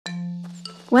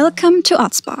Welcome to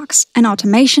Oddsparks, an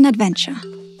automation adventure.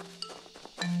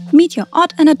 Meet your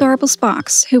odd and adorable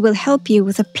sparks who will help you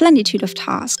with a plenitude of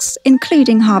tasks,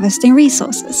 including harvesting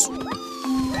resources.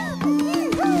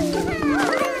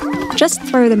 Just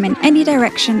throw them in any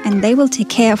direction and they will take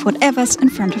care of whatever's in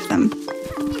front of them.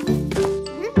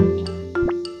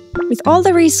 With all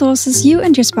the resources you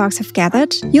and your sparks have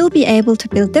gathered, you'll be able to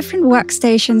build different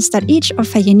workstations that each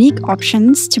offer unique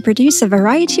options to produce a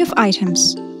variety of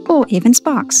items, or even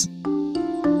sparks.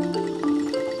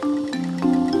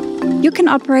 You can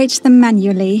operate them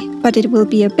manually, but it will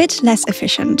be a bit less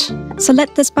efficient, so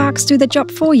let the sparks do the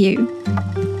job for you.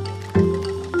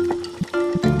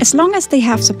 As long as they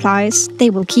have supplies, they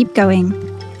will keep going,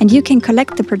 and you can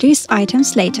collect the produced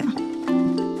items later.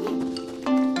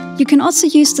 You can also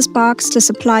use the sparks to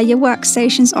supply your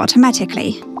workstations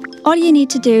automatically. All you need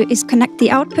to do is connect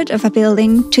the output of a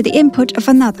building to the input of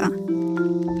another,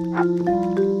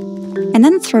 and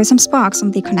then throw some sparks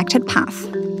on the connected path.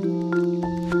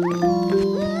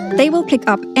 They will pick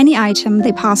up any item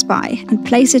they pass by and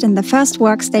place it in the first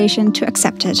workstation to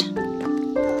accept it.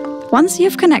 Once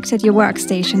you've connected your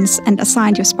workstations and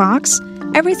assigned your sparks,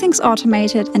 everything's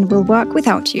automated and will work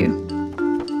without you.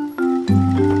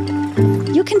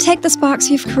 You can take the sparks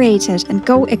you've created and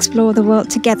go explore the world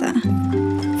together,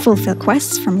 fulfill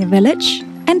quests from your village,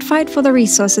 and fight for the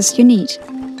resources you need.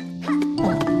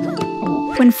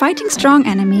 When fighting strong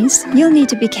enemies, you'll need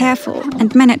to be careful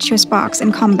and manage your sparks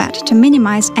in combat to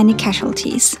minimize any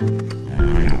casualties.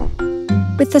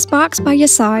 With the sparks by your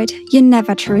side, you're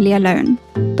never truly alone,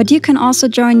 but you can also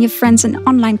join your friends in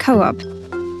online co-op,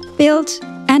 build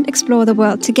and explore the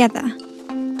world together.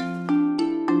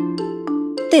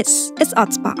 This is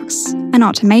Oddsparks, an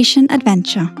automation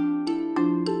adventure.